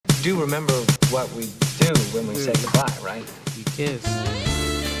do remember what we do when we say goodbye, right? You kiss.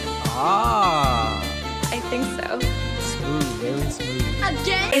 Ah. I think so. Smooth, very smooth.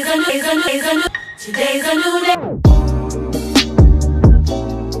 Again? Today's a new day.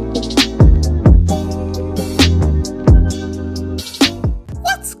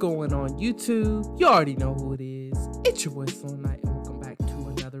 What's going on, YouTube? You already know who it is. It's your boy Silent, and welcome back to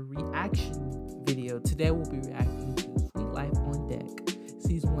another reaction video. Today we'll be reacting to Sweet Life on Deck,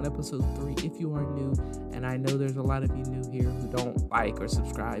 Season 1, Episode 3. If you are new, and I know there's a lot of you new here who don't like or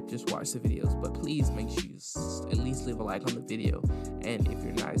subscribe, just watch the videos. But please make sure you at least leave a like on the video. And if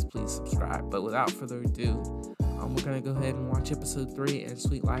you're nice, please subscribe. But without further ado, we're going to go ahead and watch Episode 3 and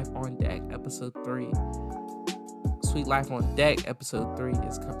Sweet Life on Deck, Episode 3. Sweet Life on Deck, Episode 3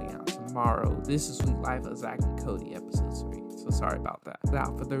 is coming out tomorrow. This is Sweet Life of Zack&Cody, Episode 3. So sorry about that.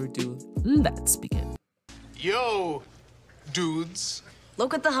 Without further ado, let's begin. Yo, dudes.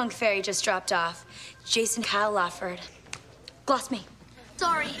 Look what the hunk fairy just dropped off. Jason Kyle Lafford. Gloss me.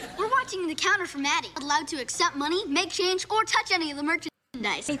 Sorry, we're watching the counter for Maddie. Allowed to accept money, make change, or touch any of the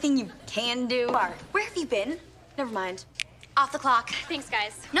merchandise. Anything you can do. Where have you been? Never mind. Off the clock. Thanks,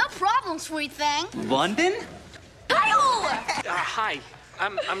 guys. No problem, sweet thing. London? Kyle! Hi,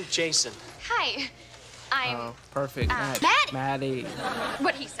 I'm Jason. Hi. I'm Oh, perfect. Maddie. Maddie.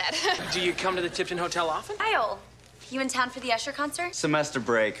 what he said. Do you come to the Tipton Hotel often? Kyle, you in town for the Usher concert? Semester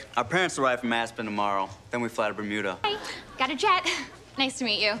break. Our parents arrive from Aspen tomorrow. Then we fly to Bermuda. Hi. Got a jet. Nice to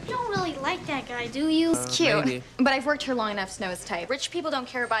meet you. You don't really like that guy, do you? Cute. Maybe. But I've worked here long enough to know his type. Rich people don't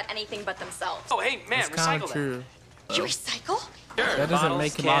care about anything but themselves. Oh, hey, man, It's kind recycle of that. true. You recycle? Sure. That doesn't Bottles,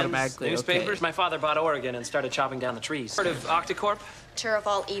 make him cans, automatically newspapers. okay. My father bought Oregon and started chopping down the trees. Heard of Octocorp? Tour of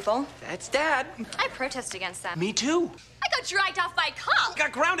all evil. That's Dad. I protest against that. Me too. I got dragged off by a cop.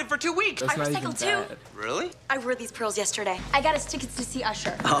 Got grounded for 2 weeks. That's I not even recycled too. bad. Really? I wore these pearls yesterday. I got us tickets to see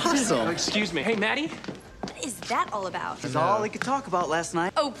Usher. Awesome. Oh, excuse me. Hey, Maddie. What is that all about? That's all they could talk about last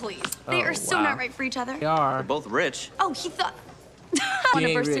night. Oh, please. They Oh, are so wow. not right for each other. They are. They're both rich. Oh, he thought... Want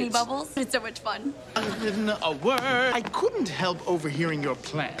to ain't burst any rich. bubbles? It's so much fun. Written a word. I couldn't help overhearing your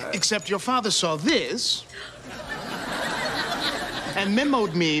plan. Except your father saw this and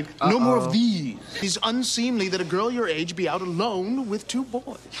memoed me, no more of these. It's unseemly that a girl your age be out alone with 2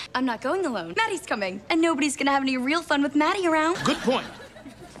 boys. I'm not going alone. Maddie's coming. And nobody's gonna have any real fun with Maddie around. Good point.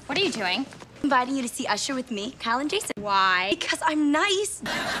 What are you doing? Inviting you to see Usher with me, Kyle and Jason. Why? Because I'm nice.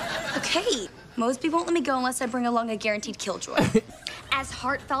 Okay. Mosby won't let me go unless I bring along a guaranteed killjoy. As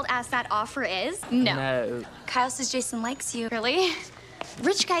heartfelt as that offer is, no. No. Kyle says Jason likes you. Really?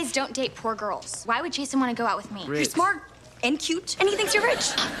 Rich guys don't date poor girls. Why would Jason want to go out with me? You're Rich. smart and cute, and he thinks you're rich.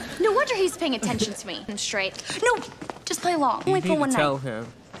 No wonder he's paying attention to me. I'm straight. No, just play along. You Only need for to one tell night. him.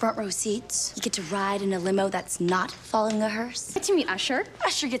 Front row seats. You get to ride in a limo that's not following a hearse. Get to meet Usher.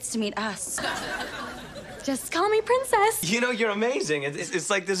 Usher gets to meet us. Just call me princess. You know, you're amazing.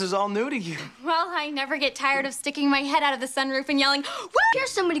 It's like this is all new to you. Well, I never get tired of sticking my head out of the sunroof and yelling, woo! Here's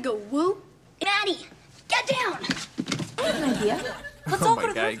somebody go woo. Maddie, get down. I have an idea. Let's Oh all my go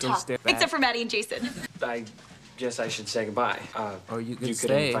to God, the you gonna rooftop. step back. Except for Maddie and Jason. I guess I should say goodbye. Or you could could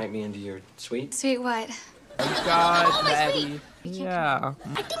stay. invite me into your suite. Sweet what? God, Maddie. Yeah.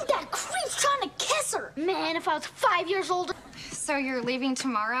 I think that creep's trying to kiss her. Man, if I was 5 years older. So you're leaving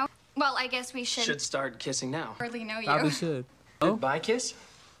tomorrow? Well, I guess we should Start kissing now. hardly know you. Probably should. Oh, Goodbye kiss?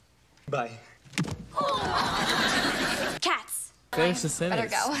 Bye. Cats. finish the Better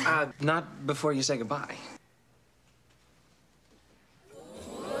sentence. go. Not before you say goodbye.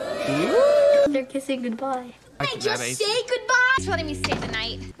 They're kissing goodbye. Like Hey, that just ain't- say goodbye. Thanks for letting me stay the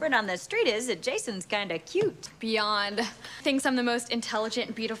night. Word on the street is that Jason's kinda cute. Beyond. Thinks I'm the most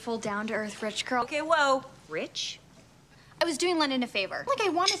intelligent, beautiful, down-to-earth rich girl. Okay, whoa. Rich? I was doing London a favor. Like I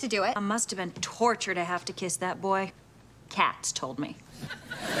wanted to do it. It must have been torture to have to kiss that boy. Cats told me.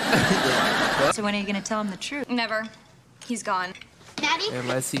 So when are you gonna tell him the truth? Never. He's gone. Maddie,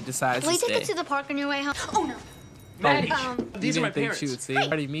 Unless he decides will to you take stay. us to the park on your way home? Oh, no. Maddie, You these are my didn't think parents. she would see?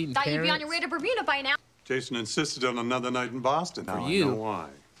 Already meeting Thought parents? you'd be on your way to Bermuda by now. Jason insisted on another night in Boston. Now you. I know why.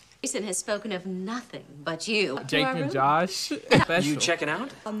 Jason has spoken of nothing but you. Jake and Josh. Special. You checking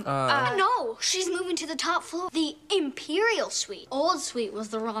out? No, she's moving to the top floor. The Imperial Suite. Old Suite was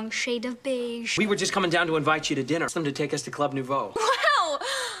the wrong shade of beige. We were just coming down to invite you to dinner. Ask them to take us to Club Nouveau. Wow!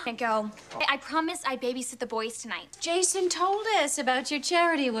 Can't go. I promise I babysit the boys tonight. Jason told us about your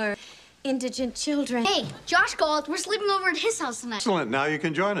charity work. Indigent children. Hey, Josh called. We're sleeping over at his house tonight. Excellent. Now you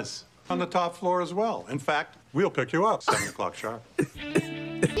can join us on the top floor as well. In fact, we'll pick you up 7 o'clock sharp.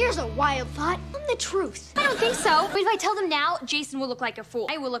 Here's a wild thought. Tell them the truth. I don't think so. But if I tell them now, Jason will look like a fool.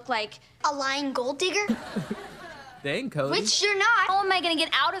 I will look like A lying gold digger? Dang, Cody. Which you're not. How am I gonna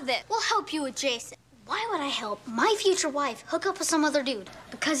get out of this? We'll help you with Jason. Why would I help my future wife hook up with some other dude?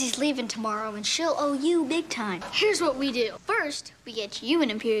 Because he's leaving tomorrow and she'll owe you big time. Here's what we do. First, we get you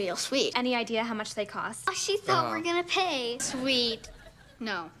an Imperial Suite. Any idea how much they cost? Oh, she thought we're gonna pay. Sweet.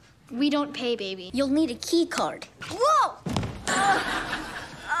 No, we don't pay, baby. You'll need a key card. Whoa!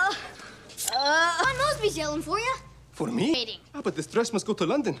 Aunt Mosby's yelling for you. For me? Waiting. Ah, but this dress must go to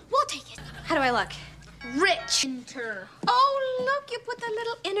London. We'll take it. How do I look? Rich. Oh, look, you put the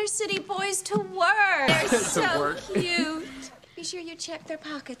little inner city boys to work. They're so cute. Be sure you check their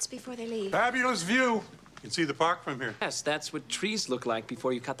pockets before they leave. Fabulous view. You can see the park from here. Yes, that's what trees look like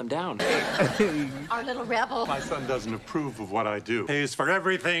before you cut them down. Our little rebel. My son doesn't approve of what I do. Pays for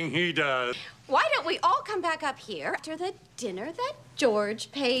everything he does. Why don't we all come back up here after the dinner that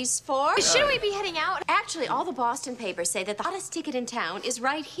George pays for? Shouldn't we be heading out? Actually, all the Boston papers say that the hottest ticket in town is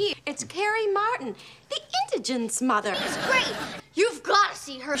right here. It's Carrie Martin, the indigent's mother. It's great. You've got to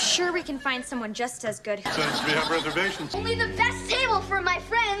see her. Sure, we can find someone just as good. Since we have reservations. Only the best table for my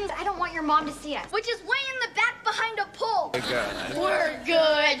friends. I don't want your mom to see us. Which is way in the back behind a pole. God. We're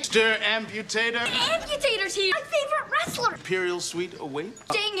good. Mr. Amputator. Amputator's here. My favorite wrestler. Imperial Suite awaits.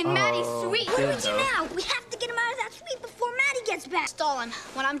 Staying in Maddie's suite. What do we do no. now? We have to get him out of that suite before Maddie gets back. Stall him.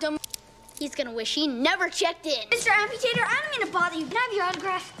 When I'm done, he's gonna wish he never checked in. Mr. Amputator, I don't mean to bother you. Can I have your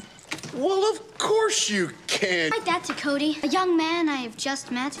autograph? Well, of course you can. Write that to Cody, a young man I have just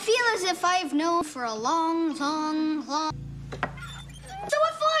met. Feel as if I've known for a long. So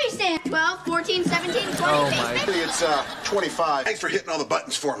what floor are you staying? 12, 14, 17, 20, basement? It's 25. Thanks for hitting all the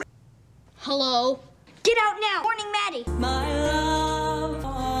buttons for me. Hello? Get out now. Morning, Maddie. Maddie.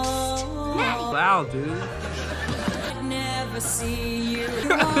 Wow, dude.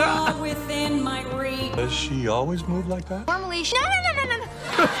 Does she always move like that? Normally, no.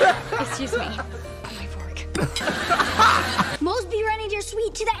 Excuse me. My fork. Mosby running to your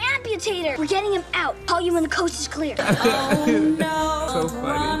suite to the amputator. We're getting him out. Call you when the coast is clear. So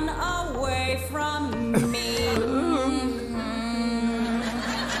funny. Away from me.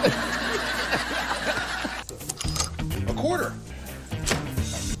 A quarter.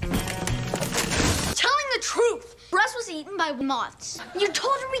 Telling the truth. Russ was eaten by moths. You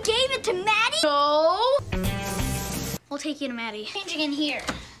told her we gave it to Maddie? No. We'll take you to Maddie. Changing in here.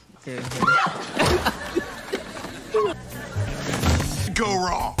 Go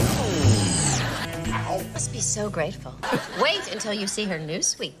wrong. Must be so grateful. Wait until you see her new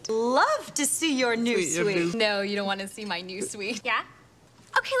suite. Love to see your new suite. No, you don't want to see my new suite. Yeah?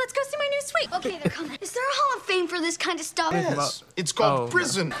 Okay, let's go see my new suite. Okay, they're coming. Is there a Hall of Fame for this kind of stuff? Yes. It's called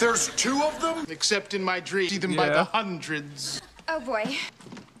prison. There's 2 of them, except in my dream. See them by the hundreds. Oh, boy.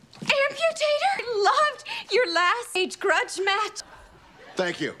 Amputator, loved your last age grudge match.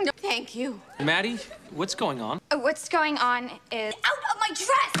 Thank you. No, thank you. Maddie, what's going on? What's going on is... Out of my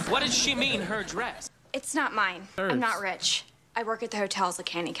dress! What does she mean, her dress? It's not mine. Hers. I'm not rich. I work at the hotel as a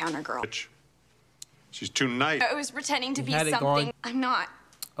candy counter girl. She's too nice. I was pretending to be had it something going. I'm not.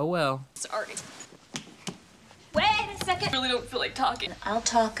 Oh, well. Sorry. Wait a second. I really don't feel like talking. I'll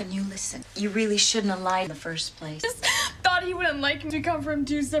talk and you listen. You really shouldn't have lied in the first place. Just thought he wouldn't like me to come from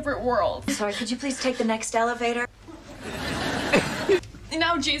 2 separate worlds. Sorry, could you please take the next elevator?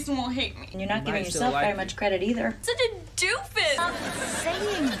 Now Jason will hate me. And you're not giving Might still yourself like very you. much credit either. Such a doofus. Stop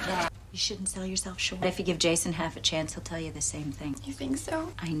saying that. You shouldn't sell yourself short. If you give Jason half a chance, he'll tell you the same thing. You think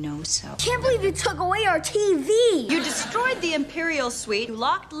so? I know so. Can't believe you took away our TV. You destroyed the Imperial Suite. You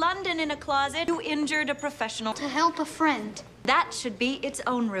locked London in a closet. You injured a professional. To help a friend. That should be its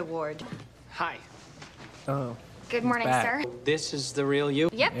own reward. Hi. Oh. Good morning, back. sir. This is the real you?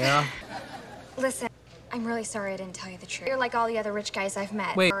 Yep. Yeah. Listen, I'm really sorry I didn't tell you the truth. You're like all the other rich guys I've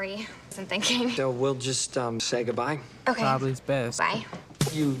met. Wait. Sorry. Wasn't thinking. So we'll just say goodbye. Okay. Probably best. Bye.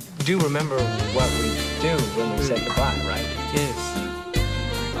 You do remember what we do when we say goodbye, right? Kiss.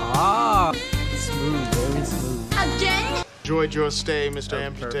 Ah. Smooth. Very smooth. Again? Enjoyed your stay, Mr.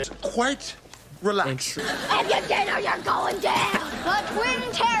 Amputator. Quite relaxed. Amputator, you're going down. The Twin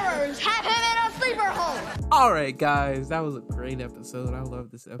Terrors have him in a sleeper hole. All right, guys. That was a great episode. I love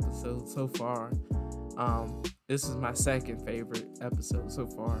this episode so far. This is my second favorite episode so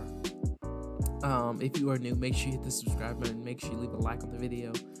far. If you are new, make sure you hit the subscribe button. Make sure you leave a like on the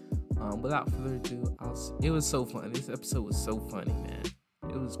video. Without further ado, it was so funny. This episode was so funny, man.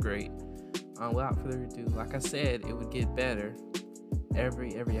 It was great. Without further ado, like I said, it would get better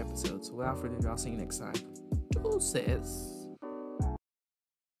every episode. So without further ado, I'll see you next time. Deuces.